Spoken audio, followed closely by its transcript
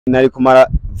nari kumara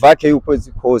vake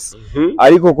y'ukwezi kose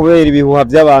ariko kubera ibihuha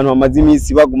by'abantu bamaze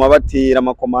iminsi baguma batera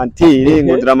amakomantere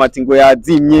ngo Dramati ngo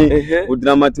yazimye ngo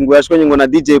Dramati ngo yashwenye ngo na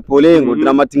DJ PAULIN ngo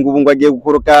Dramati ngo ubu ngo agiye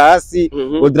gukoroka hasi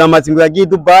ngo Dramati ngo yagiye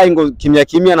Dubai ngo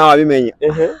kimya naho abimenya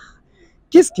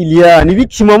qu'est-ce qu'il y a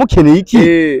nibikimwa mukeneye iki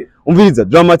umviriza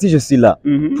Dramati je suis là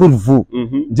pour vous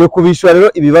je kubishwa rero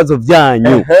ibibazo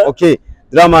byanyu okay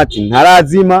Dramati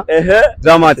ntarazima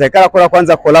Dramati akarakora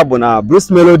kwanza collab na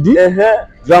Bruce Melody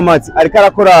Dramati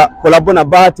akarakora collab na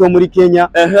Bahati wo muri Kenya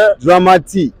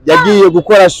Dramati yagiye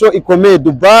gukora show ikomeye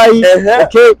Dubai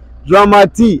okay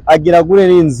Dramati agira gure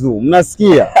n'inzu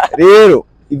mnasikia rero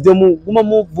ibyo muguma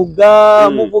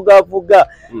muvuga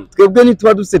twebwe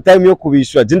nituba dufite time yo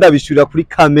kubishura je ndabishurira kuri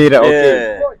kamera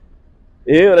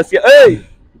okay urasikia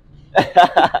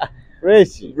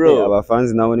fresh bro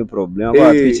abafanzi nabo ni problem ko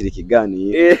atwikira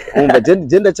ikiganiro umva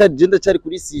genda cyari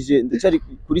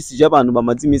kuri sije abantu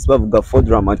bamaze iminsi bavuga for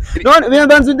Dramati none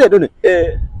birandanze none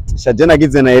shaje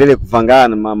nagize naherere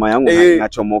kuvangana mama yangu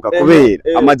ngacomoka kubera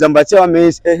amajambo ace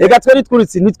menshi reka twari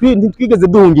twurutse ntitwigeze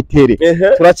duhunga itere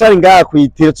turacari ngaha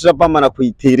kuyitere tujapamana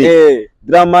kuyitere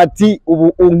Dramati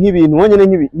ubu nk'ibintu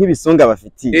wonyene nk'ibisonga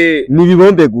bafitiye ni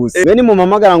bibombe gusa bene mu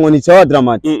mamagara ngo ni cyawa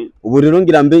Dramati ubu rero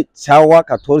ngira mbe cyawa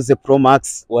 14 Pro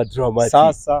Max wa Dramati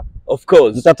sasa of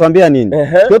course tutatwambia nini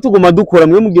twe tuguma dukora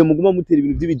mwe mugiye muguma mutera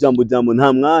ibintu by'ibijambo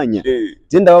nta mwanya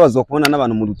je ndababazwa kubona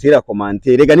n'abantu mu dutera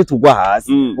commentaire rega nitugwa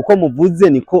hasi uko muvuze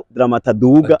niko Dramati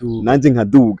aduga nanje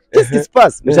nkaduga qu'est-ce qui se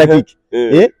passe mushakiki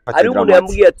ari umuntu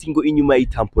yambwiye ati ngo inyuma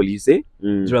yitampolize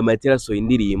Dramati yarasohoye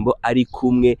indirimbo ari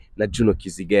kumwe na Juno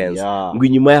Kizigenza ngo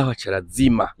inyuma yaho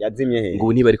acarazima yazimye he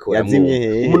ngo niba ariko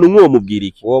yazimye umuntu nk'uwo mubwira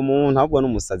iki uwo muntu ahubwo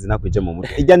n'umusazi nakwije mu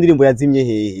mutwe ijya ndirimbo yazimye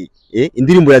hehe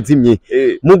indirimbo yazimye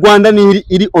mu Rwanda ni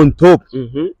iri on top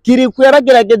kiri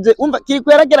kuyaragerageje umva kiri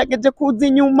kuyaragerageje kuza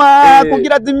inyuma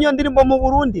kugira zimyo ndirimbo mu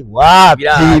Burundi wapi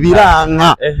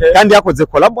biranka kandi yakoze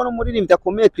collab no muririmbyi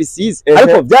akomeye Chrisize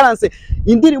ariko byaranse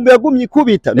indirimbo yagumye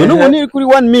ikubita none ubu ni kuri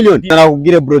 1 million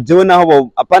narakubwire bro jewe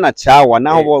naho apana cyawa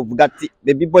naho bavuga ati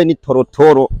baby boy ni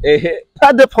torotoro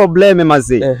pas de problème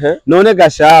maze none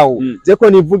gashawu je ko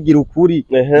nivugira ukuri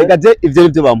rega je ivyo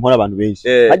nivyo bampora abantu benshi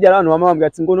hajya abantu bamambwira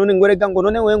ati ngo none ngo rega ngo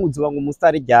none wewe nguzuba ngo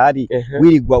umustar ryari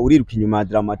wirigwa uriruka inyuma ya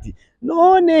Dramati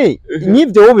none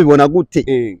nk'ivyo wo bibona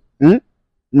gute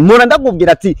Mura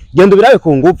ndakubwira ati genda birabe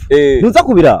ku ngufu ntuza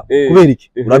kubira kubera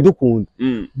iki uradukunda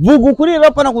vuga ukuri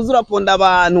rapana kuzura ponda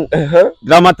abantu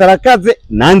Dramati arakaze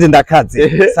nanje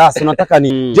ndakaze sasa unataka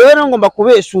ni je rero ngomba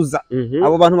kubeshuza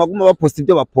abo bantu baguma baposta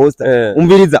ibyo baposta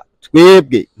umviriza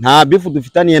twebwe nta bifu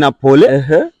dufitaniye na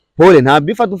Pole nta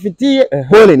bifa dufitiye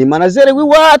Pole ni manager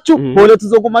w'iwacu Pole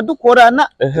tuzoguma dukorana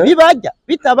bibajya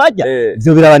bitabajya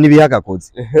byo biraba nibihaga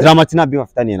koze Dramati nta bifa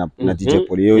afitaniye na DJ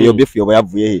PAULIN yo bifu yoba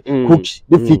yavuye he kuki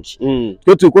bifiki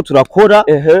twe turiko turakora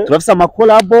turafisa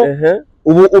amakolabo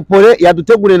ubu Pole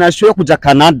yadutegure na show yo kuja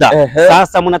Canada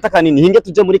sasa munataka nini hinge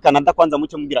tuje muri Canada kwanza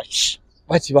mucyo mugira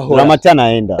bakibahora Dramati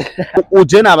anaenda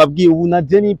uje nababwiye ubu na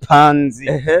Jenny Panzi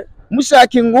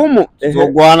mushaka ingumu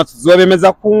tuzogwana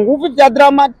tuzobemeza ku nguvu bya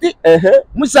Dramati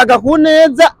mushaka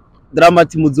kuneza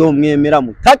Dramati muzomwemera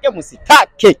mutake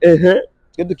musitake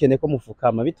twe dukene ko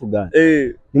mufukama bitugana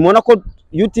nimona ko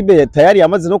YouTube tayari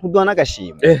yamaze no kuduha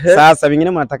n'agashimwe sasa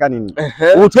bingene munataka nini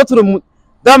ubu twe turi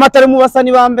Dramati ari mu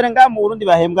basani ba mbere nga mu Burundi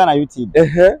bahembwa na YouTube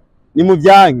ni mu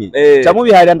byanke cyamo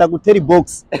biharira ndagutera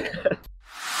box.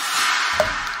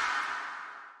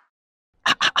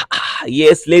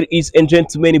 Yes, ladies and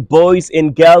gentlemen, boys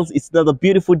and girls, it's another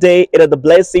beautiful day and the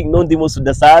blessing n'undi munsi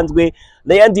udasanzwe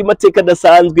n'ayandi mateka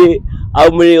adasanzwe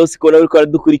aho muri yose kona uriko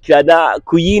dukurikirana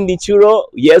ku yindi ncuro.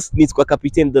 Yes, nitwa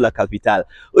Capitaine de la Capitale.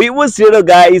 Uyu munsi rero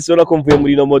guys urabona ko mvuye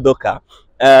muri no modoka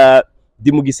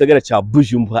ndi mu gisagara ca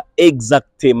Bujumbura,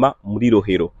 exactement muri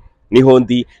Rohero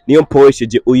niyo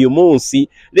mporesheje uyu munsi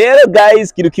rero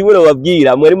guys. Kintu kimwe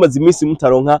babwira mwari maze iminsi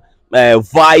mutaronka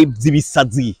vibe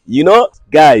z'ibisazi, you know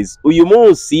guys. Uyu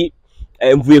munsi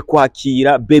mvuye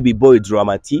kwakira baby boy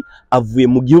Dramati avuye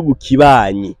mu gihugu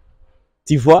kibanyi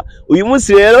tiva. Uyu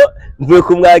munsi rero mvuye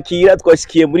kumwakira,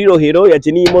 twashikiye muri Rohero,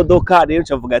 yaje n'imodoka rero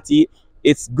cavuga ati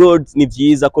it's good, ni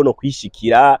byiza ko no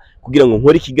kwishikira kugira ngo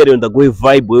nkore ikiganiro ndagoye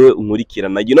vibe wewe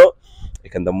unkurikirana, you know.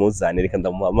 Reka ndamuzane, reka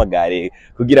ndamuhamagare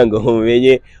kugira ngo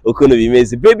mumenye ukuntu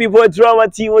bimeze. Baby boy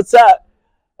Dramati, what's up?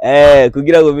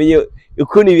 Kugira ngo menye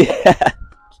ukuntu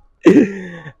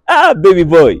baby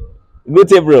boy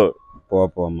gute bro?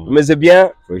 Poa man. Umeze bien?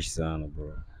 Fresh sana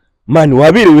bro. Man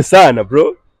wabiriwe sana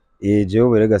bro.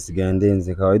 jewe berega sigaye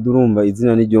ndenze kawaida urumva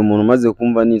izina ni ryo umuntu maze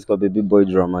kumva nitwa Baby Boy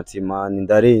Dramatic man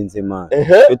ndarenze man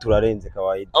twe turarenze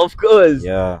kawaida of course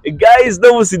yeah. Guys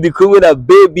no musi ndi kumwe na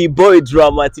Baby Boy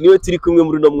Dramatic niwe turi kumwe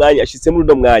muri no mwanya ashitse muri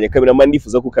no mwanya cameraman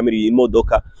ndifuza ko kamera iyi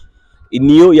modoka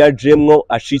niyo yajemwo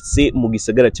ashitse mu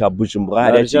gisagara ca Bujumbura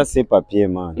hari déjà c'est papier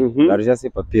man déjà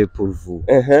c'est papier pour vous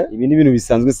ibi ni ibintu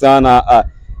bisanzwe sana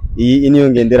iyi niyo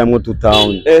ngenderamwo to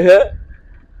town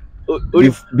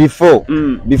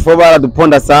before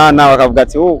baraduponda sana bakavuga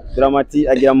ati Dramatic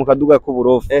agira mu kaduga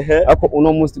k'uburofu ako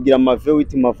uno munsi tugira amave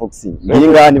witi mafoxing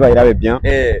ninga ni bayirabe bien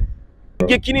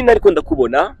igihe kinini ariko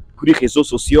ndakubona kuri réseaux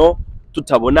sociaux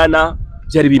tutabonana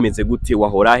byari bimeze gute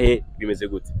wahorahe bimeze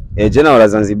gute je na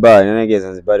Zanzibar nanege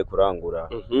Zanzibar kurangura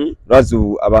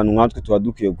razu abantu nkatwe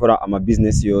tubadukiye gukora ama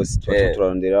business yose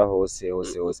turarondera hose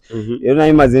rero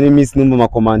nayimaze n'imisi numva ma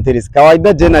commentaires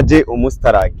kawaida je na je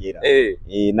umusitaragira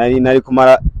nari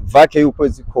kumara vake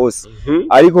y'ukwezi kose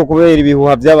ariko kubera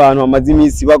ibihuha by'abantu bamaze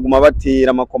imisi baguma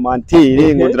batera ama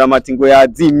commentaires ngo Dramatic ngo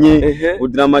yazimye ngo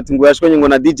Dramatic ngo yashwenye ngo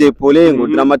na DJ PAULIN ngo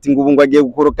Dramatic ngo ubu ngo agiye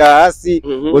gukoroka hasi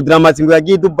ngo Dramatic ngo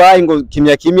yagiye Dubai ngo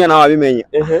kimya naho abimenye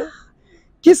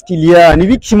qu'est-ce qu'il y a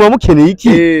nibiki mukeneye iki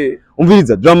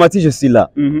umviriza Dramatic je suis là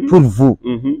pour vous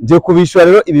je kubishwa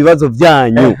rero ibibazo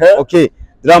byanyu okay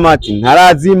Dramatic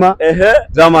ntarazima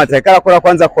Dramatic akarakora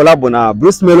kwanza collab na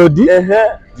Bruce Melody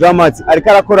Dramatic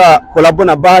akarakora collab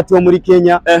na Bahati wo muri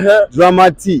Kenya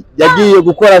Dramatic yagiye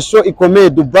gukora show ikomeye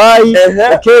Dubai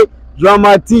okay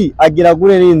Dramatic agira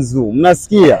gure n'inzu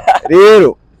mnasikia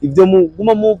rero ibyo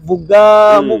muguma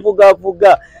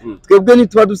muvuga twebwe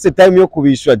nituba dufite time yo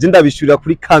kubishura je ndabishurira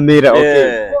kuri kamera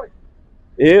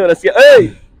okay urasiya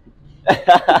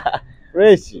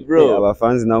fresh bro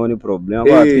abafanzi nabo ni problem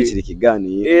ko atwikira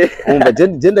ikiganiro umva je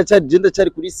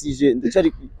ndacari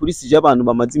kuri sije abantu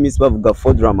bamaze imisi bavuga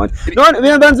for Dramatic none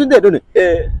birandanze none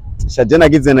shaje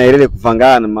nagize na erere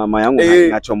kuvangana mama yangu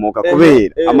ngacomoka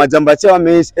kubera amajambo ace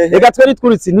menshi ega twari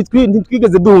twuritse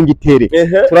ntitwigeze duhunga itere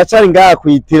turacari ngaha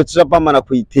kuyitere tujapamana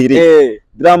kuyitere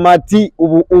Dramatic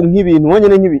ubu nk'ibintu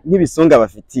wonyene nk'ibisonga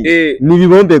bafitiye ni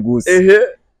bibombe gusa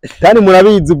kandi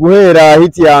murabizi guhera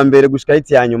hit ya mbere gushika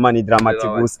hit ya nyuma ni Dramatic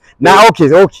gusa na okay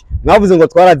mwavuze ngo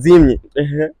twarazimye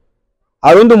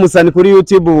harundi umusani kuri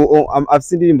YouTube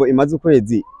afise indirimbo imaze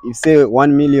ukwezi ifise 1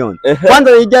 million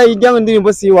kwanza ijya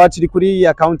indirimbo si wacu iri kuri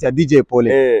account ya DJ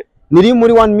PAULIN niri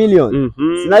muri 1 million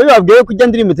sinabibabwiye kujya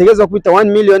ndirimbo itegezwa kwita 1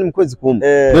 million mu kwezi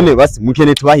kumwe none basi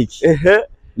mukene tubahiki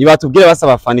nibatubwire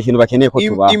basaba fani ikintu bakeneye ko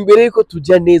tuba imbere yuko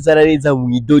tujya neza na neza mu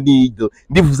idonido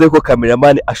ndivuze ko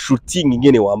cameraman ashooting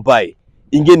ingene wambaye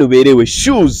ingene uberewe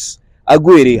shoes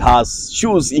agwere hasi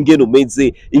shoes ingene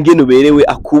umeze ingene uberewe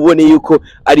akubone yuko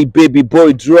ari Baby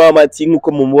Boy Dramatic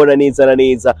nkuko mumubona neza na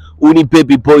neza uni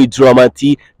Baby Boy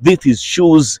Dramatic this is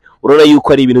shoes urona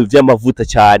yuko ari ibintu by'amavuta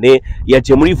cyane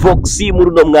yaje muri Vox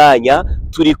muri no mwanya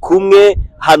turi kumwe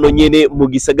hano nyene mu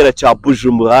gisagara ca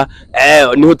Bujumbura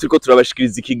niho turiko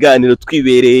turabashikiriza ikiganiro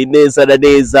twibereye neza na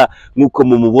neza nkuko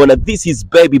mumubona this is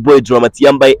Baby Boy Dramatic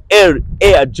yambaye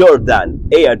Air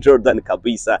Jordan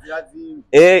kabisa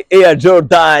Air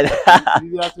Jordan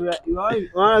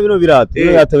bino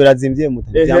birato birazimvye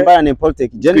mutane byambara n'importe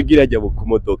kugira ajya ku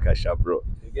modoka sha bro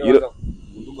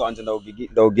wanje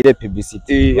ndawugire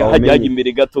publicity hajya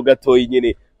imbere gato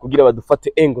nyene kugira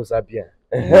badufate engo za bien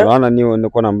bana niwo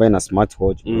niko nambaye na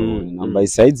smartwatch nambaye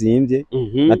size yimvye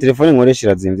na telefone nkoresha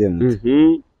irazimvye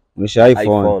murisha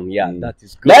iPhone yeah that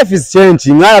is good life is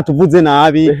changing mwara tuvuze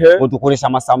nabi ngo dukoresha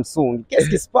ama Samsung qu'est-ce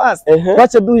qui se passe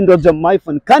twache duhindura bya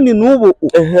iPhone kandi nubu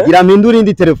gira mpindura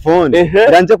indi telefone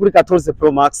iranje kuri 14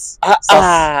 Pro Max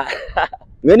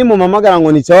Ngeni mumamagara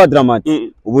ngo ni chawa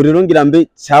Dramatic ubu rero ngira mbe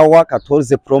chawa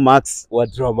 14 Pro Max wa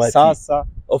Dramatic sasa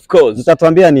of course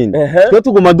mutatuambia nini twe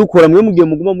tuguma dukora mwe mugiye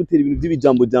muguma mutera ibintu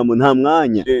by'ibijambo nta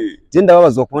mwanya je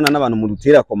ndababazwa kubona n'abantu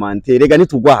mudutera commentaire rega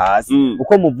nitugwa hasi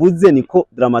uko muvuze niko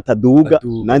Dramatic duga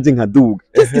nanje nkaduga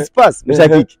qu'est-ce qui se passe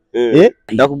mushakiki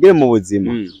ndakubwire mu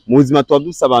buzima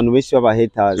twadusa abantu benshi baba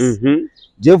haters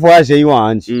je voyage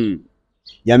yiwanje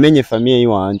yamenye famille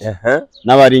yiwanje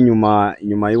n'abari inyuma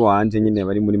yiwanje nyine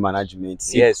bari muri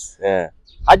management yes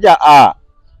hajya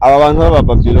aba bantu baba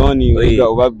Babyloni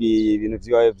ubabwiye ibintu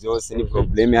byawe byose ni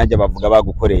probleme hajya bavuga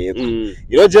bagukoreye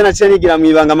iro je nace nigira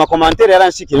mwibanga ama commentaire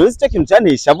yaranshikira uzi kintu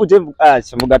cyane shavuje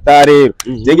mvuga tarero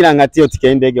je gira ngati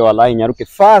yotikendege wallahi nyaruke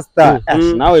faster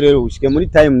nawe rero ushike muri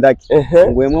time ndaki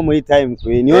ngwemwe muri time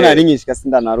kwe niyo nari nyishika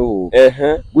sinda naruhu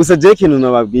gusa je kintu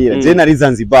nababwira je nari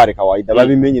Zanzibar kawaida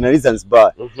babimenye nari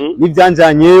Zanzibar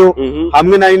nivyanjanyeyo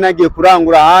hamwe nari nagiye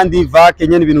kurangura handi vake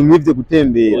nyene ibintu mwivye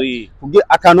gutembera kugira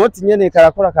akanoti nyene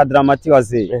karakora ka Dramati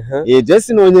waze je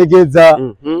sinonyegeza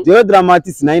je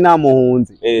Dramati sinayi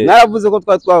namuhunze naravuze ko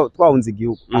twahunze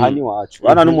igihugu aha ni wacu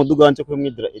bana n'umuduga wanje kuri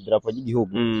mwidarapo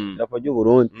ry'igihugu idarapo ry'u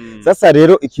Burundi sasa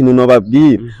rero ikintu no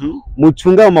babwira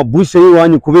mucunga mu mabushe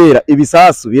yiwanyu kubera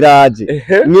ibisasu biraje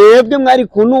mwebwe mwari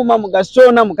kunuma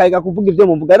mugashona mukayiga kuvuga ivyo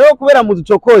muvuga rero kubera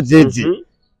muducokojeje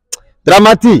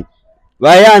Dramati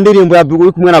baya ndirimbo ya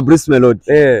uri kumwe na Bruce Melody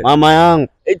mama yangu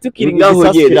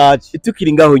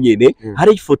tukiri ngaho nyene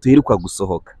hari ifoto iheruka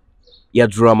gusohoka ya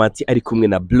Dramati ari kumwe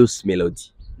na Bruce Melody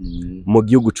mu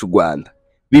gihugu c'u Rwanda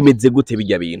bimeze gute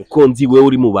bijya bintu ko nzi wewe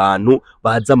uri mu bantu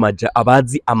baza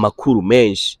abazi amakuru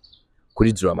menshi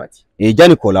kuri Dramati ijya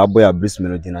ni collabo ya Bruce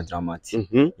Melody na Dramati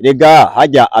rega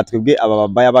hajya atwebwe aba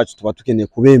babaya bacu tuba tukeneye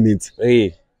kubemeza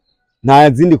nta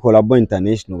zindi collabo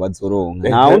international bazoronka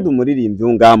nta wundi umuririmbyi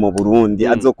unga mu Burundi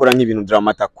azokora nk'ibintu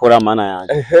Dramati akora mana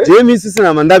yanje je misi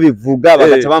sinama ndabivuga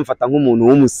bagaca bamfata nk'umuntu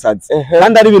w'umusazi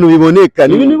kandi ari ibintu biboneka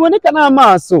ni ibintu biboneka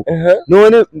n'amaso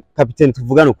none capitaine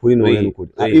tuvugana ukuri none n'ukuri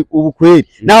ubu kweri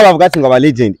naho bavuga ati ngo aba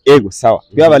legend ego sawa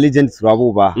twe aba legend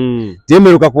turabubaha je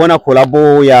meruka kubona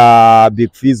collabo ya Big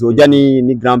Fizz ujya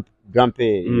ni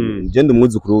Grandpe je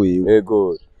ndumwuzukuru wiwe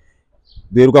ego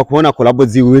beruka kubona collabo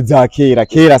ziwe za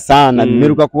kera sana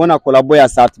meruka kubona collabo ya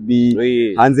Satbi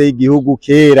hanze y'igihugu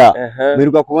kera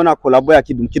meruka kubona collabo ya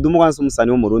Kidumu kwanse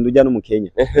umusani wo mu Burundi ujya no mu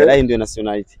Kenya yarahinduye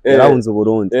nationality yarahunze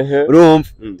Burundi urumva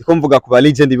ndiko mvuga ku ba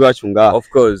legend biwacu ngaha of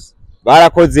course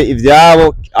barakoze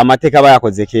ivyabo amateka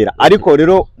bayakoze kera ariko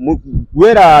rero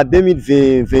guera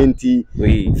 2020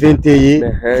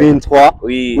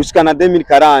 23 gushika na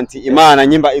 2040 imana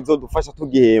nyimba izodufasha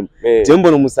tugihema je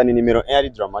mbona umusani nimero 1 ari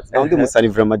Dramati kandi umusani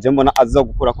vraiment je mbona aza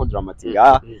gukura ko Dramati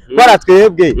ngaha bara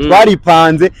twebwe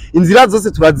twaripanze inzira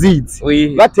zose turazizi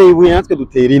bateye ibuye natwe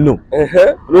dutera ino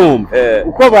urumva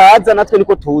uko baza natwe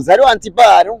niko tuza ari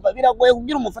antibar urumva biragoye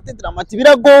kugira umufate Dramati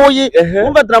biragoye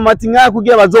umva Dramati ngaha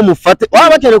kugira bazomufate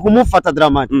wabakere kumufata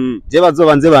Dramati je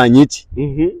bazobanze banyici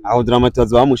aho Dramati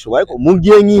bazobamushuba ariko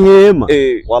mugiye nk'ihema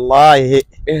wallahi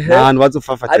ahantu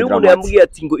bazofafata ari umuntu yambwiye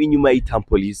ati ngo inyuma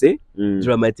yitampolize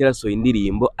Dramati yarasohoye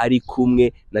indirimbo ari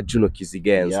kumwe na Juno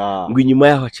Kizigenza ngo inyuma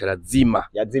yaho acarazima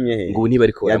yazimye he ngo niba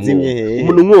ariko yazimye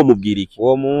umuntu nk'uwo mubwira iki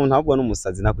uwo muntu ahubwo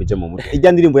n'umusazi nakwije mu mutwe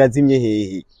ijya ndirimbo yazimye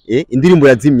hehe indirimbo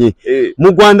yazimye mu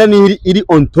Rwanda ni iri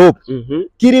on top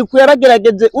kiri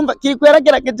kuyaragerageje umva kiri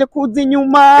kuyaragerageje kuza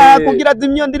inyuma kugira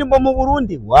zimyo ndirimbo mu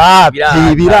Burundi wapi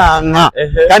biranka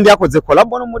kandi yakoze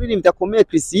collabo no muririmbyi akomeye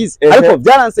Chrisize ariko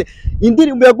byaranse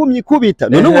indirimbo yagumye ikubita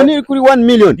none ubu ni kuri 1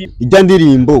 million ijya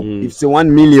ndirimbo ifise 1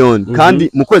 million kandi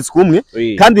mu kwezi kumwe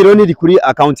kandi rero ni kuri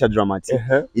account ya Dramati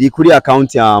iri kuri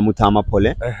account ya Mutama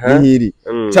Paulin nihiri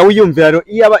cha wiyumvira rero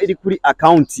iyaba iri kuri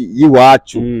account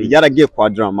yiwacu yaragiye kwa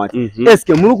Dramati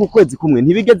eske muri uku kwezi kumwe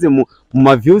ntibigeze mu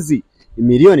ma views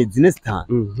miliyoni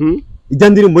 4 ijya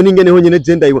ndirimbo ningene ho nyene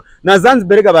je ndayibo na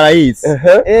Zanzibar ga barayizi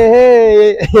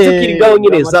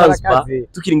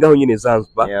tukiri ngaho nyene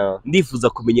Zanzibar ndifuza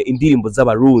kumenya indirimbo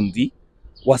z'abarundi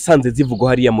wasanze zivugwa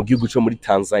hariya mu gihugu cyo muri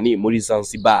Tanzania muri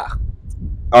Zanzibar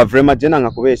vraiment je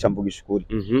nanga kubesha mvugisha ukuri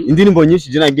indirimbo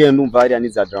nyinshi je nagiye numva hariya ni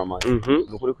za Dramati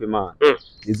nukuri kw'Imana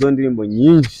izo ndirimbo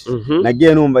nyinshi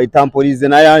nagiye numva itampolize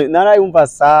narayumva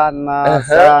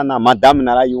sana madame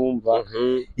narayumva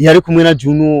yari kumwe na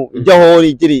Juno ijya hori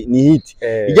igiri ni hit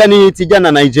ijya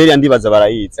na Nigeria ndibaza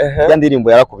barayizi ijya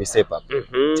ndirimbo yarakubise papa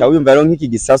cha wiyumva rero nk'iki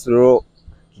gisasu rero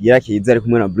kigira kiza ari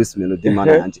kumwe na Bruce Melody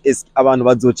mana yanje abantu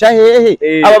bazoca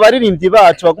hehe aba baririmbyi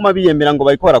bacu baguma biyemera ngo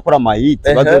bariko barakora amahit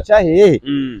bazoca hehe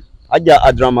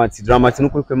ajya Dramati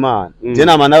n'ukuri kw'Imana je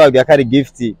nama nababwiye ko ari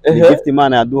gift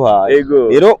Imana yaduhaye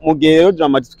rero mu gihe rero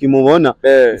Dramati tukimubona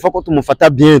ifa ko tumufata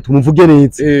bien tumuvuge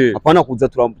neza apana kuza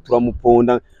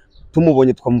turamuponda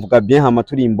tumubonye tukamuvuga bien hama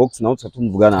turi inbox naho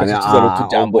tumuvuga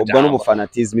ubwo no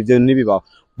fanatism ivyo nibibaho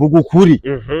vuga ukuri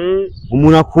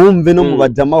umuntu akumve no mu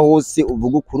bajama hose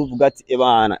uvuga ukuri uvuga ati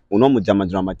ebana uno mujama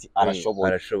Dramati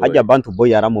arashobora hajya Bantu Boy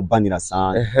yaramubanira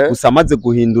sana gusa amaze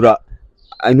guhindura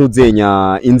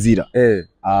intuzenya inzira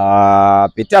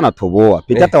pete anatoboa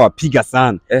pete atawapiga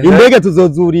sana indege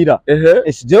tuzozurira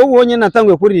je ubonye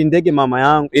natanguye kuri indege mama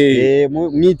yangu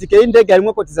mwitike indege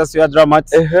harimo cotisation ya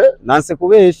Dramati nanse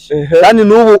kubesha kandi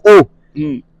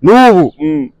nubu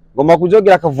ngoma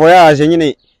kujogira ka voyage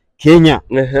nyine Kenya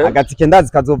agatike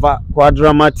ndazi kazova kwa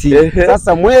Dramati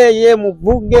sasa mweye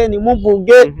muvuge ni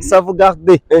muvuge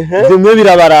sauvegarde demwe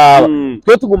birabaraba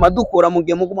twe tuguma dukora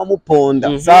mugiye muguma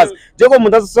muponda sasa je ko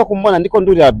mundazo so kumubona ndiko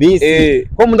ndurira bisi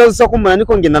ko mundazo so kumubona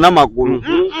ndiko ngenda n'amaguru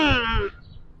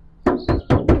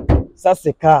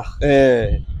sasa ka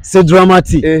c'est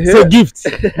Dramati c'est gift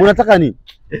munataka nini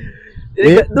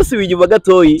dusubiye inyuma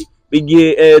gatoyi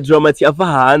bigiye Dramati ava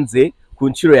hanze ku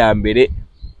nshuro ya mbere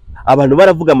abantu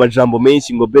baravuga amajambo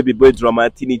menshi ngo baby boy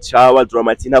Dramati ni chawa,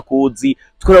 Dramati ntakuzi,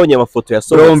 twarabonye amafoto ya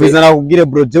bro mbiza nakubwire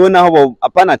bro jewe naho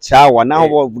apana chawa naho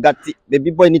bavuga ati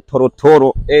baby boy ni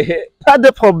torotoro pas de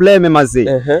problème maze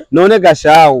none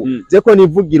gashaho je ko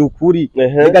nivugira ukuri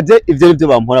rega je ivyo nivyo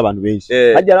bampora abantu benshi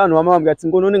hajya abantu bamwe bambwira ati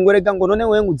ngo none ngo rega ngo none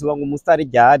wewe nguzuba ngo umustar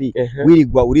ryari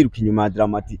wirigwa uriruka inyuma ya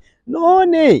Dramati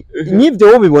none nivyo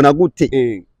wobibona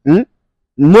gute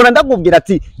Mura ndakubwira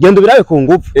ati genda birawe ku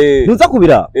ngufu ntuza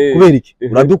kubira kubera iki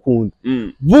uradukunda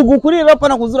vuga ukuri rero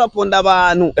pana kuzura ponda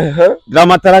abantu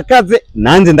Dramati arakaze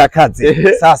nanje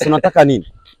ndakaze sasa unataka nini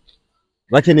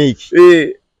bakeneye iki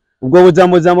ubwo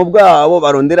bujambo bwabo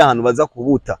barondera ahantu baza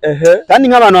kubuta kandi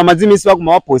nk'abantu bamaze iminsi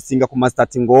baguma bapostinga ku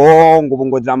mastati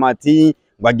ngo Dramati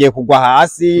bagiye kugwa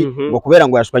hasi ngo kubera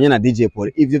ngo yashwanye na DJ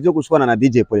PAULIN ivyo byo gushwana na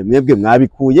DJ PAULIN mwebwe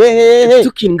mwabikuye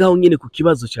tukingaho nyene ku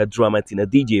kibazo cha Dramati na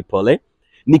DJ PAULIN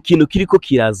ni ikintu kiriko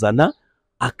kirazana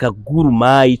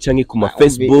akagurumayi canke ku ma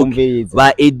Facebook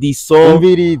ba Edison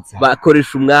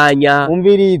bakoresha umwanya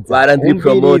barandi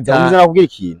promoter nakubwira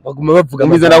ikintu baguma bavuga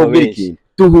nakubwira ikintu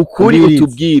tuhukuri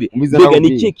utubwire mbega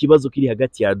niki kibazo kiri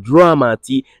hagati ya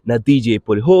Dramati na DJ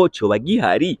PAULIN hoco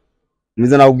bagihari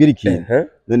nakubwira ikintu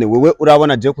none wewe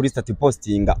urabona je kuri stati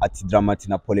postinga ati Dramati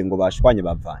na PAULIN ngo bashwanye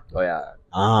bavanye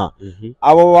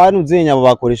abo bantu zenya abo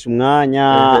bakoresha umwanya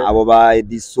abo ba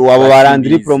Edison abo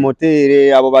barandiri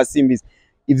promoter abo basimbise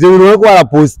ivyo bintu bwo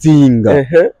barapostinga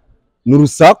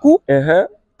n'urusaku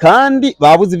kandi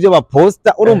babuze ivyo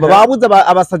baposta urumva babuze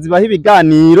abasazi baha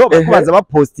ibiganiro bakubaza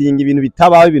bapostinga ibintu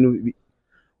bitabaho ibintu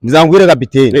bizangwire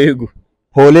kapitene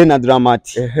PAULIN na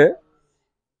Dramati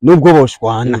nubwo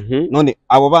boshwana none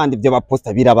abo bandi byo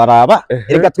baposta birabaraba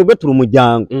erega twebwe turi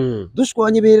umuryango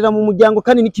dushwanye berera mu muryango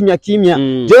kandi nikimya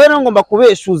jewe rero ngomba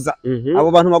kubeshuza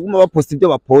abo bantu baguma baposta ibyo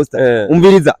baposta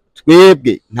umviriza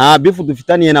twebwe nta bifu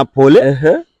dufitaniye na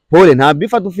PAULIN nta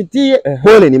bifa dufitiye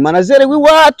PAULIN ni manager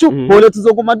w'iwacu PAULIN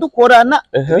tuzoguma dukorana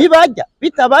bibajya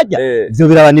bitabajya ivyo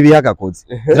biraba nibihagakoze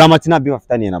Dramati nta bifa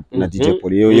afitaniye na DJ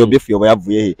PAULIN yo bifu yoba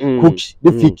yavuye he kuki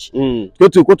bifiki twe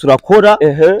turiko turakora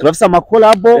turafisa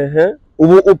amakolabo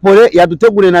ubu PAULIN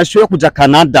yadutegure na show yo kuja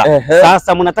Canada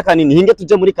sasa munataka nini hinge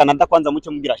tuje muri Canada kwanza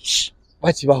mucyo mugira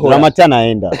bachi bahora Dramati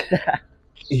anaenda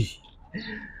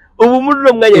ubu muri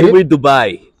no mwanya muri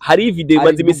Dubai hari video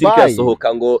imaze imisi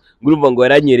ikasohoka ngo ngurumva ngo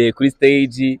yaranyereye kuri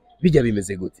stage bijya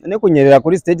bimeze gute ne kunyerera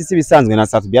kuri stage si bisanzwe na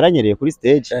Safi yaranyereye kuri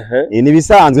stage ni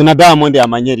bisanzwe na Diamond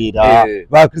yamanyerera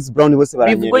ba Chris Brown bose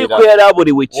baranyerera bivuga yuko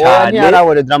yaraborewe cyane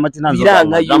yarabore Dramati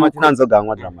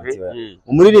nanzoganywa Dramati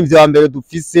umuririmbyi wa mbere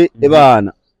dufise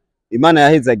ebana Imana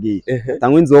yahezagiye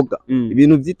tangwa inzoga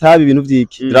ibintu vyitabi ibintu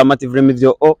vyiki Dramati vraiment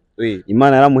ivyo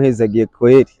Imana yaramuhezagiye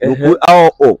kweri nuko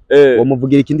wo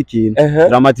muvugira ikindi kintu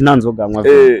Dramati nanzoganywa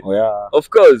of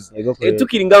course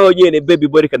tukiri ngaho nyene baby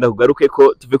boy reka ndakugaruke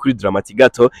ko tuve kuri Dramati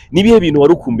gato nibihe bintu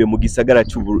warukumbiye mu gisagara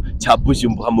cya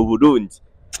Bujumbura mu Burundi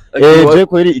je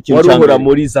kweri ikintu cyambere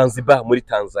muri Zanzibar muri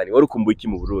Tanzania warukumbuye iki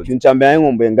mu Burundi ikintu cyambere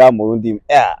nkumbuye nga mu Burundi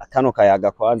kano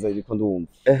kayaga kwanza iriko ndumva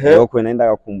rero ko nenda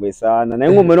gakumbuye sana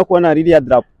naye nkumbuye no kubona riri ya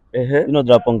drapo ino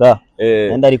drapo nga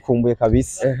nenda rikumbuye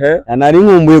kabisa nari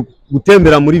nkumbuye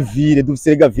gutembera muri ville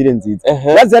dufisega ville nziza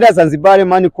yazi ari Zanzibar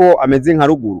mani ko ameze nka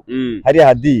ruguru hari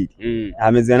hadiri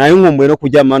ameze nayo nkumbuye no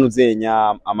kujya manu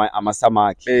zenya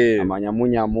amasamaki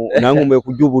amanyamunyamu nayo nkumbuye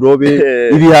kujya uburobe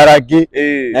ibiharage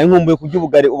nayo nkumbuye kujya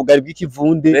ubugari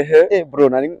bw'ikivunde bro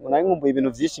nari nkumbuye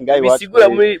ibintu byinshi ngayi wacu bisigura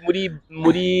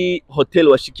muri hotel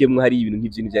washikiyemo hari ibintu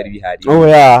nk'ivyo byari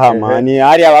bihari mani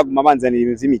hari abaguma banzanira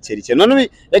ibintu by'imiceri cyane none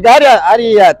rega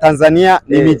hari ya Tanzania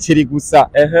ni imiceri gusa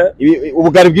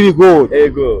ubugari bw'ibigori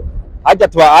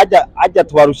hajya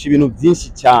tubarusha ibintu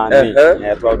byinshi cyane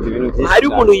hari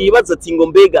umuntu yibaza ati ngo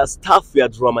mbega staff ya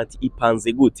Dramati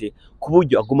ipanze gute ku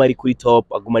buryo aguma ari kuri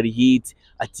top aguma ari hit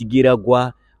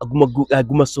atigeragwa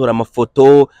aguma sora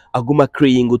amafoto aguma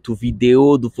creating utu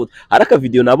video dufoto haraka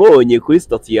video nabonye kuri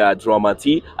status ya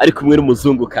Dramati ari kumwe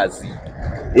n'umuzungukazi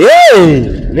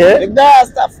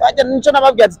staff hajya nico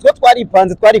nababwiye ati twe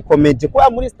twaripanze twarikomeje kwa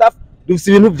muri staff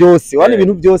dufise ibintu byose wana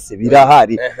ibintu byose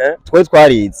birahari twe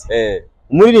twarize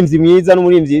umuririmbyi mwiza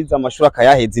n'umuririmbyi yiza amashuri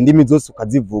akayaheza indimi zose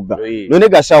ukazivuga none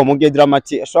gashaho mu gihe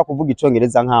Dramati ashobora kuvuga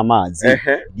icongereza nk'amazi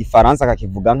igifaransa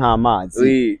akakivuga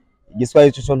nk'amazi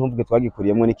igiswahili cyo ntuvuge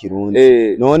twagikuriyemo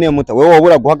n'ikirundi none muta wewe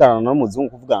wabura guhagarana n'umuzungu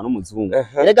kuvugana n'umuzungu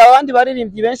erega abandi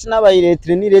baririmbyi benshi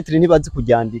n'abayiretre n'iretre ntibazi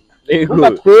kujyandika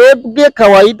twebwe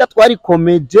kawaida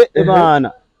twarikomeje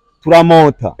bana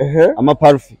turamota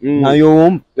amaparufe nayo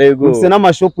wumva dufise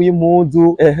n'amashopu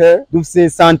y'impunzu dufise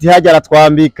santi hajya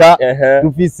aratwambika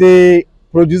dufise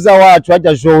producer wacu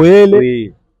hajya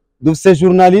Joel dufise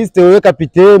journaliste wewe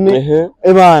kapitene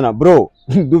bana bro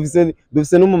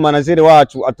dufise n'umu manager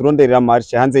wacu aturonderera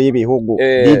marche hanze y'ibihugu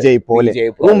DJ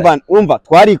PAULIN urumva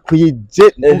twari kwije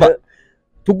umva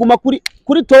tuguma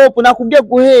kuri top nakubwiye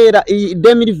guhera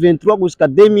 2023 gushika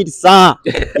 2100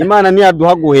 Imana ni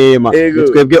yaduha guhema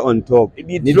twebwe on top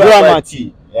ni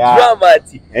dramatic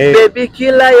baby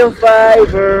killer your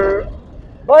fiber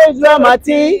boy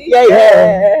dramatic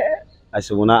yeah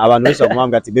ashobona abantu benshi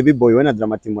bakumambwa ati baby boy we na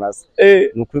dramatic murasa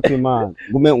nukuri kw'Imana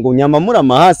ngo nyamamura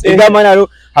mahasi igama rero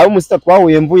hari umusita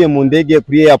twahuye mvuye mu ndege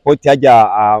kuri airport hajya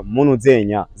muntu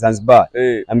zenya Zanzibar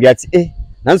ambwiye ati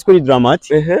nanzi ko ni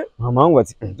dramatic mama wangu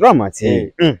ati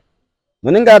dramatic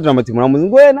none nga dramatic muramuzi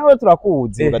ngo nawe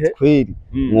turakubuze ugati kweri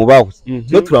mwubaho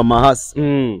tyo turamahasi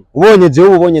ubonye je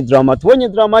ubonye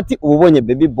dramatic ubonye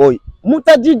baby boy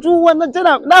mutajijuwa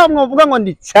najera namwe uvuga ngo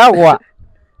ndi cyawa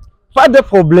pas de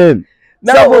problème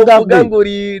nawe uvuga ngo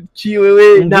uri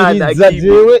ciwewe nta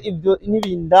jewe ibyo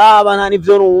nibindaba nta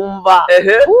nivyo numva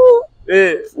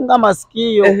funga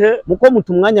masikio muko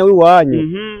mutumwanya wiwanyu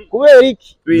kubera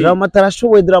iki dramatic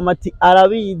arashoboye dramatic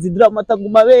arabizi dramatic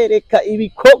aguma bereka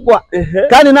ibikogwa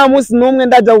kandi nta munsi numwe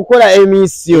ndaja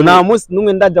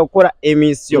gukora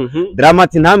emission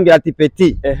dramatic ntambwira ati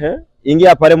petit ingi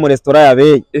apare mu restaurant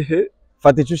yabeye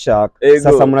fata icyo ushaka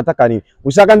sasa munataka nini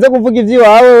ushaka nze kuvuga ivyo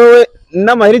wawe wewe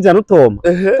n'amahirija nutoma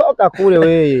toka kure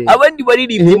we abandi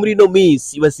baririmbye muri no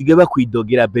minsi basigaye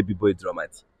bakwidogera baby boy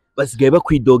dramatic basigaye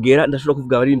bakwidogera ndashobora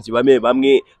kuvuga abaririmbyi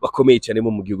bamwe bakomeye cyane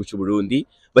mu gihugu cy'u Burundi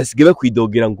basigaye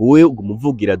bakwidogera ngo wewe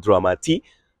ugumuvugira dramatic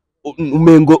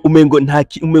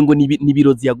umengo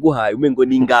nibirozi yaguhaye umengo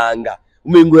ninganga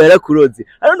umengo yarakuroze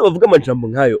arano bavuga amajambo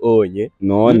nkayo onye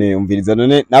none umviriza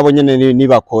none nabo nyene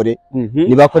nibakore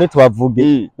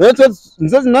tubavuge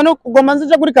none kugoma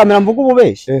nzije kuri kamera mvuga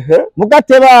ububeshi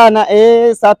mugatebana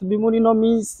satubi muri no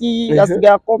minsi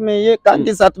yasigaye akomeye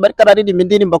kandi satubi kararirimba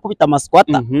indirimba kubita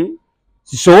amasquata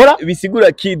sishobora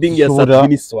bisigura kidding ya satubi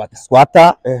ni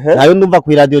squata nayo ndumva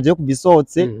ku radio je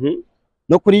kubisotse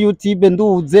no kuri YouTube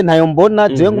nduze ntayo mbona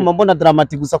je nguma mbona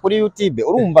dramatic gusa kuri YouTube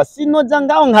urumva sinoja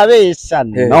ngaho nkabesha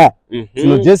no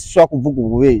sino je shwa kuvuga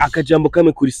ububeshi akajambo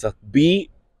kamwe kuri Satubi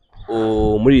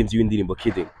muri inzi y'indirimbo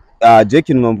kidding je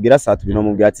kintu nomubwira Satubi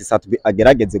nomubwira ati Satubi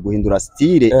agerageze guhindura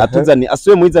style atuzani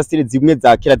asuye muri za style zimwe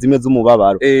za kera zimwe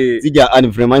z'umubabaro zijya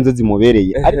vraiment inzo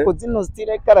zimubereye ariko zino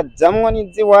style karajamwa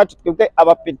nizi wacu twebwe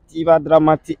abapeti ba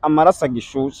dramatic amarasa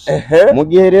gishushe mu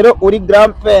gihe rero uri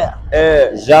grand père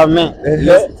jamais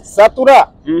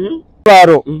satura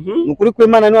baro nukuri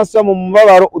kw'Imana ni wasuye mu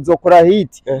mubabaro uzokora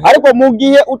hit ariko mu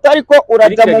gihe utariko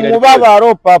uraja mu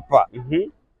mubabaro papa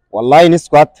wallahi ni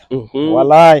squat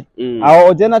wallahi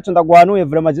aho je naco ndagwanuye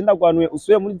vraiment je ndagwanuye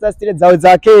usuye muri za style zawe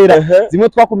za kera zimwe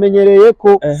twakumenyereye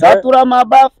ko satura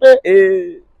mabafre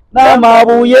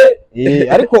namabuye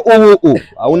ariko ubu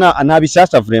auna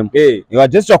anabishasha vraiment ewa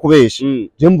je sho kubesha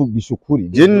je mvugisha ukuri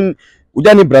je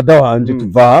ujya ni brother wanje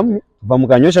tuva mu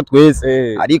kanyosha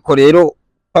twese ariko rero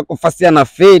pakufasiya na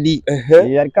Fedi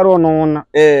ariko aronona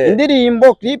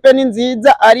indirimbo clip ni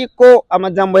nziza ariko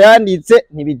amajambo yanditse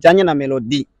ntibijanye na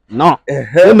melody no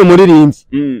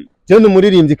je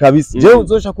n'umuririmbyi kabisa je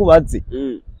uzosha kubaze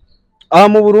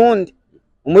mu Burundi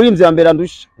umuririmbyi wa mbere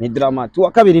andusha ni dramatic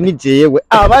wa kabiri ni jewe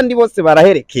abandi bose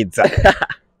baraherekeza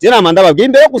je namanda babwiye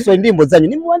imbere yo gusohora indirimbo zanyu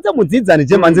nimubanze muzizane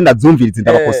je manzi ndazumviriza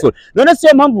ndabakosora none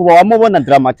siyo mpamvu wamubona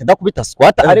dramatic ndakubita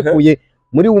squat arekuye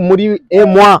muri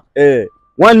moi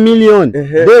 1 million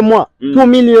 2 mois 2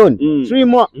 million 3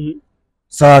 mois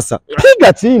sasa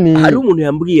piga chini hari umuntu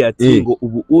yambwiye ati ngo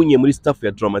ubu unye muri staff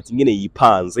ya dramatic ngene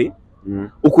yipanze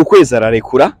uku kwezi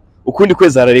ararekura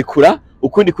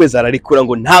ukundi kwezi ararekura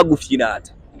ngo nta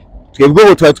gufyinata twebwe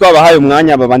ubu twabahaye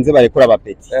umwanya babanze barekura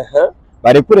abapeti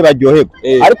barekure baryoherwa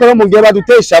ariko no mu gihe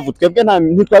badutesha avu twebwe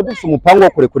ntitwari dufite umupango wo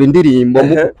kurekura indirimbo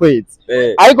mu kwezi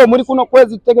ariko muri kuno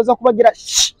kwezi tutegeza kubagira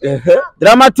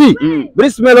dramatic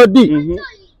Bruce Melody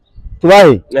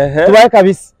tubaye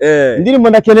kabisa indirimbo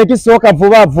ndakeneye ko isohoka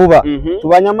vuba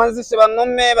tubanyamazishe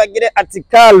banome bagire ati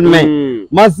calme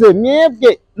maze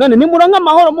mwebwe none nimuranka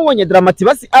amahoro mubonye dramatic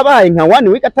basi abaye nka 1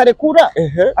 week atarekura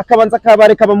akabanza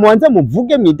kabareka bamubanze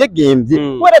muvuge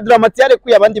mwidegemvye kwera dramatic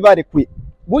yarekuye abandi barekuye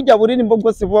burya buririmbo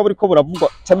bwose vuba buriko buravugwa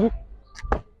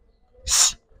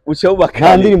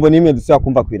ucubaka ndirimbo nimwe dusaba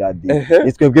kumva ku radio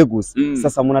nitwebwe gusa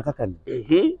sasa munatakani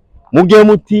mu gihe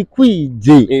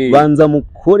mutikwije banza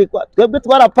mukore kwa twebwe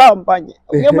twarapambanye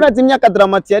mwe murazi imyaka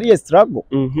dramatic yari struggle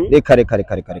reka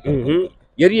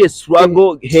yari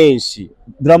struggle henshi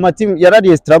dramatic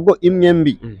yari struggle imwe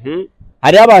mbi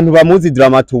hari abantu bamuzi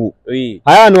Dramati ubu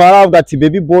hari abantu baravuga ati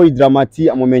baby boy Dramati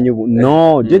amumenye ubu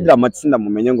no je Dramati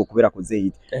sindamumenye ngo kubera koze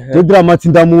hit je Dramati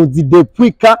ndamuzi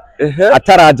depuis ka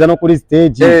ataraja no kuri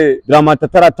stage Dramati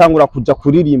ataratangura kuja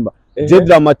kuririmba je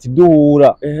Dramati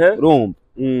duhura urumva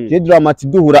je Dramati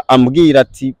duhura ambwira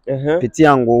ati peti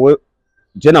yango we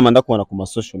je namanda kubona ku ma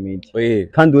social media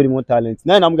kandi uri mo talent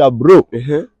naye nambwira bro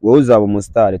wowe uzaba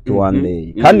umustar to one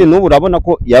day kandi nubu urabona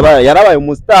ko yarabaye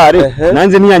umustar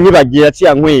nanje ntiyanyibagiye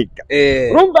yaciye nkweka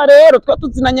urumva rero twa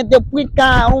tuzinanye depuis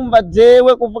ka urumva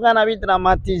jewe kuvugana bi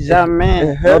Dramati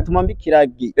jamais notuma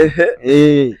mbikiragi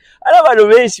ari abantu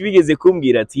benshi bigeze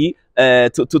kumbwira ati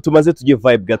tumaze tujye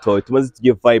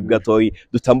vibe gatoyi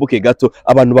dutambuke gato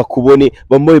abantu bakubone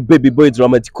bamoye baby boy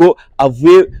Dramati ko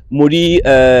avuye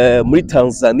muri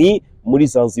Tanzania muri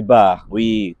Zanzibar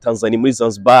Tanzania muri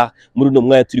Zanzibar muri no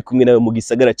mwanya turi kumwe nawe mu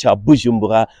gisagara ca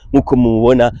Bujumbura nkuko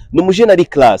mubona n'umujene ari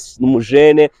class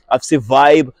n'umujene afise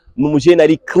vibe n'umujene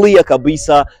ari clear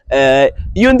kabisa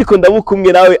iyo ndiko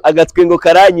ndamukumwe nawe agatwengo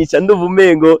karanyica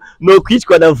nduvumengo no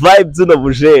kwicwa na vibe zuno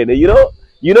bujene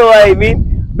you know what I mean.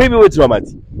 Baby boy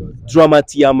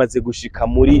Dramati yamaze gushika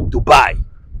muri Dubai.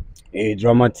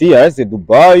 Dramati yaje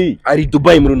Dubai. Ari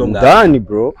Dubai muri no mwanya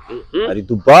bro. Ari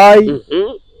Dubai.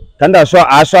 Kandi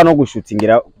ashwa no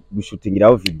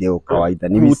gushutingira video kawaida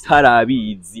nibisi.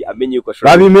 Utarabizi amenye yuko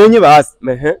ashobora. Babimenye basi.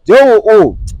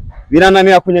 Jo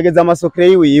birananira kunyegeza amasokre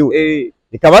yiwe.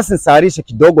 Ikabasi nsarishe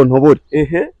kidogo ntobore.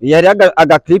 Yari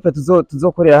aga clip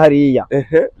tuzokorera hariya.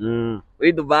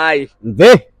 Muri Dubai.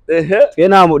 Mve twe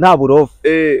nta burofu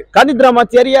kandi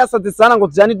Dramati yari yasaze sana ngo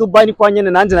tujani Dubai ni kwa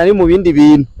nyene nanje nari mu bindi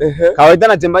bintu kawaida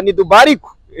na jemba ni Dubai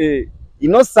ariko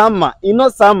ino sama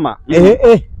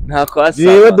nta kwasa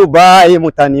yewe Dubai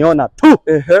mutaniona tu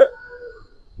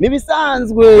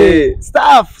nibisanzwe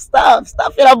staff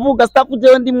iravuga staff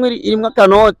jewe ndimwe irimwe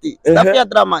akanoti staff ya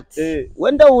Dramati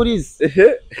wenda urize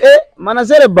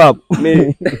manager babu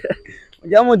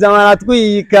Jamu jamana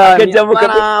twika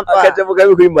akajamuka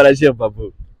kuri manager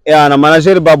babu na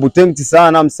manager babu thanks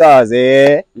sana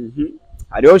msaze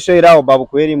hariho show iraho babu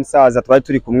kweri msaza twari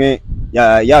turi kumwe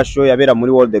ya show yabera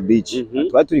muri World Beach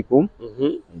twari turi kumwe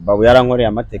babu yarankoreye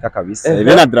amateka kabisa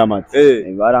ibe na Dramati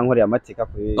barankoreye amateka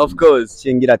kweri of course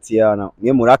cingira ati yana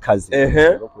mwe murakaze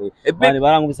bane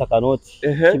barangubisa kanoti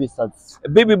kibisatsi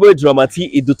baby boy Dramati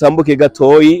idutambuke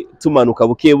gatoyi tumanuka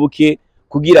buke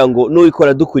kugira ngo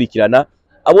n'uyikora dukurikirana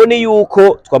abone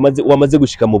yuko wamaze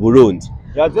gushika mu Burundi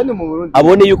yajendi mu Burundi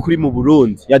abone yuko uri mu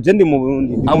Burundi yajendi mu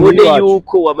Burundi abone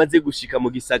yuko wamaze gushika mu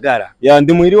gisagara ya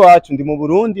ndi muhiri wacu ndi mu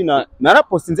Burundi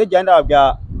narapostinze genda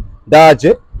babya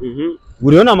ndaje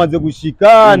buriyo namaze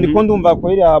gushika ndiko ndumva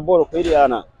ko iri aboro ko iri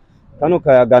yana kano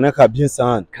kayagana ka bien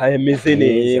sana kayemeze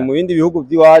neza mu bindi bihugu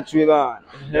by'iwacu bana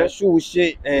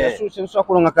yashushe nshaka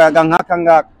kuronka kayaga nkaka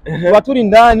ngaka tuba turi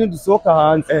ndani dusohoka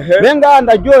hanze benga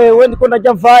ndaryohewe ndiko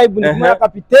ndajya vibe ndiko ya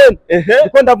kapitene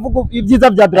ndiko ndavuga ibyiza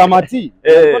bya Dramati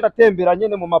ndiko ndatembera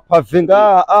nyene mu mapave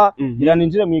ngaha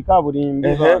iraninjire mu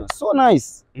ikaburimbi bana so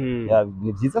nice ya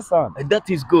byiza sana that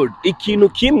is good ikintu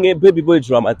kimwe baby boy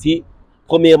Dramati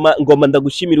premièrement ngoma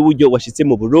ndagushimira uburyo washitse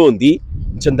mu Burundi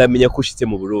nca ndamenya ko ushitse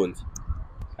mu Burundi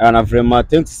ana vraiment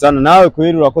thanks sana nawe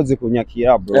kweri urakoze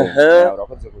kunyakira bro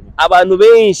urakoze kunyakira abantu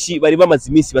benshi bari bamaze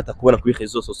iminsi batakubona kuri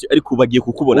réseaux sociaux ariko bagiye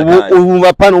kukubona kandi ubu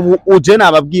bapana ubu uje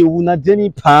nababwiye ubu naje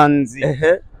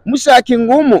nipanze mushaka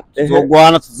ingumu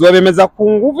tuzogwana tuzobemeza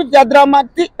ku nguvu bya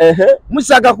Dramati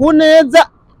mushaka kuneza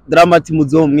Dramati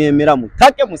muzomwemera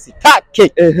mutake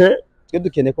musitake twe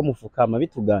dukeneye ko mufukama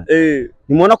bitugana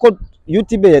nimona ko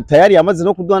YouTube tayari yamaze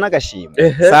no kuduha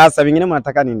n'agashimwe sasa bingine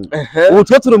munataka nini ubu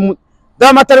twe turi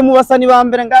Dramati ari mu basani ba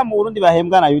mbere nga mu Burundi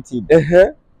bahembwa na YouTube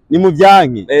ni mu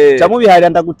byanke cyangwa biharira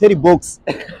ndagutera box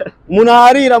umuntu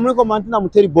harira muri comment na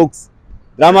muteri box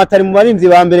Dramati ari mu barinzi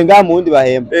ba mbere nga mu Burundi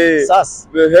bahembwa sasa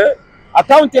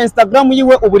account ya Instagram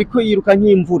yiwe uburi ko yiruka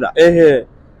nk'imvura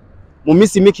mu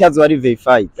misi miki hazo ari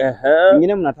verified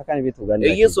ngine munataka ni bitugana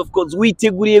yes of course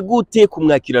witeguriye gute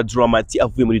kumwakira Dramati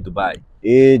avuye muri Dubai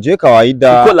je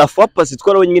kawaida kuko la fois passée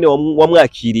twara nyine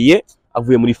wamwakiriye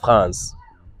avuye muri France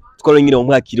twara nyine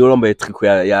wamwakiriye urambaye triko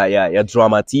ya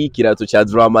Dramati kirato cha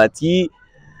Dramati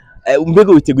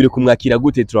mbego witeguriye kumwakira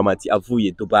gute Dramati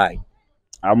avuye Dubai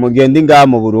amugende nga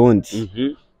mu Burundi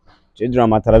je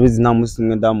Dramati arabizi nta musi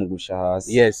umwe ndamugusha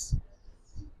hasi yes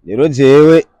rero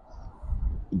jewe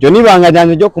ibyo nibanga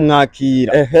cyane ryo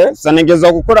kumwakira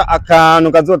sanegeza gukora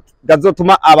akantu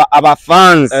gazotuma aba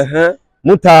fans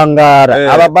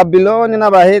mutangara aba Babylon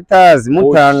n'aba haters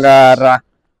mutangara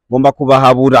ngomba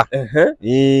kubahabura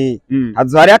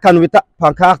hazo hari akantu bita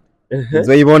pancarte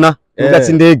uzoyibona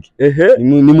ugatse indege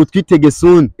ni mutwitege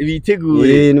soon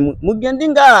bitegure mugende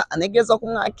nga anegeza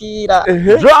kumwakira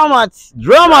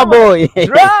drama boy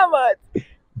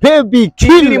baby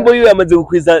indirimbo yiwe yamaze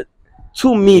gukwiza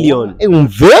 2 million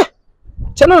umve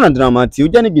cyane na Dramati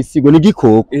ujya n'igisigo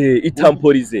n'igikoko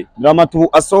itamporize Dramati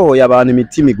asohoye abantu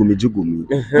imitima igumijugumi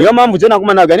niyo mpamvu je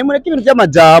naguma naga ni mureke ibintu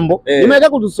by'amajambo nimureke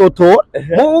kudusotora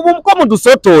ubu mko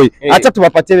mudusotoye acha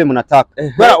tubapatiye munataka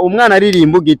bara umwana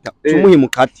aririmba gita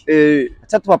tumuhimukati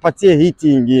acha tubapatiye hit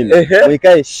ingine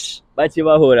wikaye bache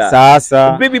bahora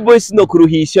sasa baby boy sino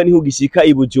kuruhisha niho gishika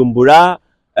ibujumbura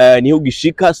niho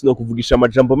gishika sino kuvugisha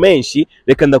amajambo menshi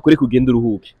reka ndakuri kugenda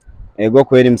uruhuke ego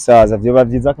kweri msaza vyoba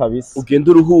vyiza kabisa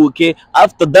ugenda uruhuke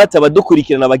after that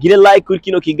abadukurikirana bagire like kuri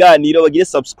kino kiganiro bagire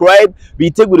subscribe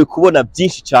bitegure kubona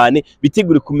byinshi cyane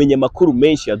bitegure kumenya makuru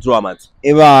menshi ya Dramati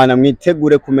ebana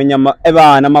mwitegure kumenya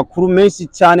ebana makuru menshi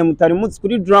cyane mutari mutsi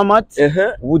kuri Dramati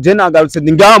ubu je nagarutse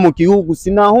ndingaha mu gihugu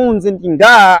sinahunze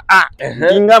ndingaha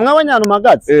mw'abanyana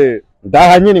magazi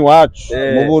ndaha nyene wacu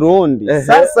mu Burundi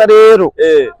sasa rero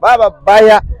baba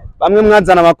baya bamwe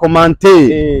mwazana ama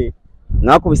commentaire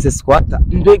nakubise squatter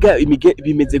mbega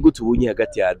bimeze gute ubunye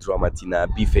hagati ya Dramati na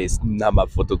B-Face nta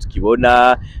mafoto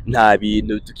tukibona nta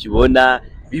bintu tukibona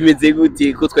bimeze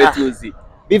gute ko twari tuzi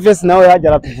B-Face nawe yaje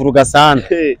aratuvuruga sana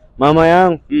mama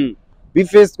yangu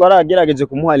B-Face twaragerageje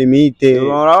kumuha limite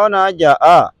urabona hajya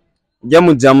jya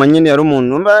mujama nyene yari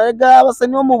umuntu mbega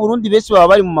abasani bo mu Burundi benshi baba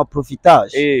bari mu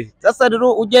maprofitage sasa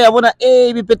rero ujya yabona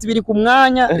ibipeti biri ku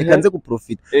mwanya rekanze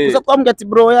guprofita uza kwambwira ati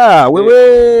bro ya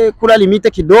wewe kura limite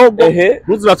kidogo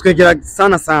ntuzuratwegera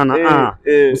sana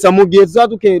gusa mugihe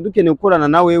dukeneye gukorana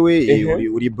na wewe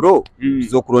uri bro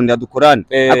tuzokurondera dukorane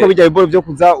ako bijya biboro byo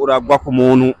kuza uragwa ku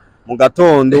muntu mu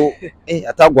gatondo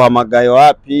ataguhamagaye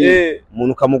wapi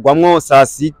umuntu kamugwamwo saa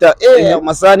 6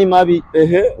 amasani mabi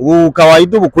ubu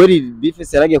kawaida ubukweri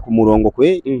B-Face yaragiye ku murongo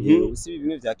kwe usibi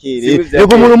bimwe vya kere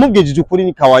yego umuntu umubwije ukuri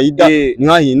ni kawaida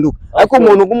nkahinduka ariko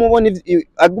umuntu gumubona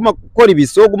aguma gukora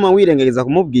ibisoguma wirengageza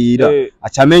kumubwira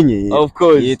acamenye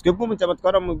twebwe mu cyaba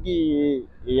twaramubwiye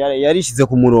yarishize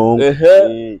ku murongo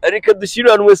ariko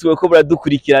dushira abantu wese bako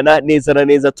baradukurikirana neza na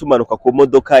neza tumanuka ku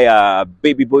modoka ya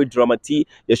Baby Boy Dramati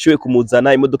yashowe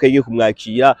kumuzana imodoka igiye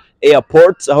kumwakira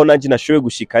airport aho nanje nashowe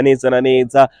gushika neza na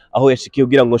neza aho yashikiye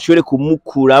kugira ngo nshobore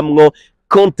kumukuramwo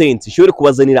content nshobore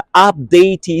kubazanira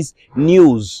updates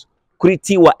news kuri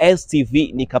Tiwa STV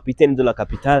ni capitaine de la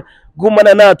capitale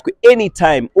gumana natwe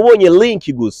anytime ubonye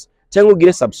link gusa cyangwa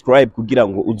ugire subscribe kugira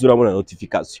ngo uzurabona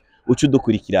notification ucu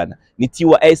dukurikirana ni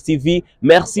Tiwa STV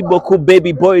merci beaucoup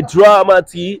Baby Boy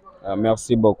Dramati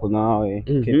merci beaucoup nawe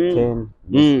captain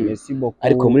merci beaucoup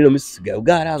ariko muri no misiga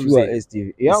bwaravuze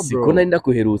siko nari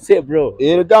ndakuherutse bro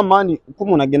erega mani uko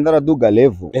umuntu agenda araduga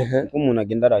level uko umuntu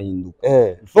agenda arahinduka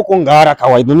foko ngara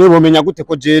kawaida nibo menya gute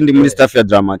ko je ndi muri staff ya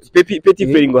Dramati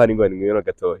petit frere ngo hari ngwano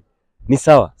gatoya ni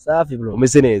sawa safi bro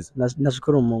umeze neza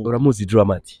nashukuru Mungu uramuzi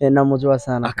Dramati namujua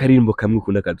sana akarimbo kamwe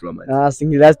ukunda ka Dramati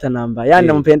singiri last number yani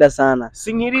nampenda sana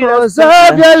singiri last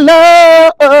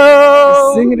number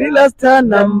singiri last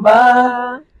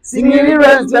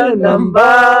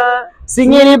number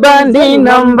singiri bandi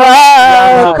number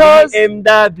cause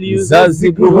MW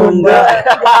Zazibunda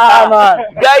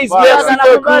guys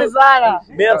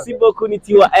merci beaucoup ni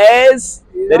Tiwa S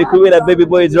dari kumwe na Baby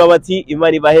Boy Dramati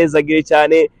imani bahezagire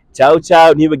cyane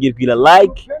ciao ntibagire kwira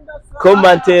like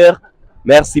commentaire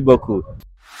merci beaucoup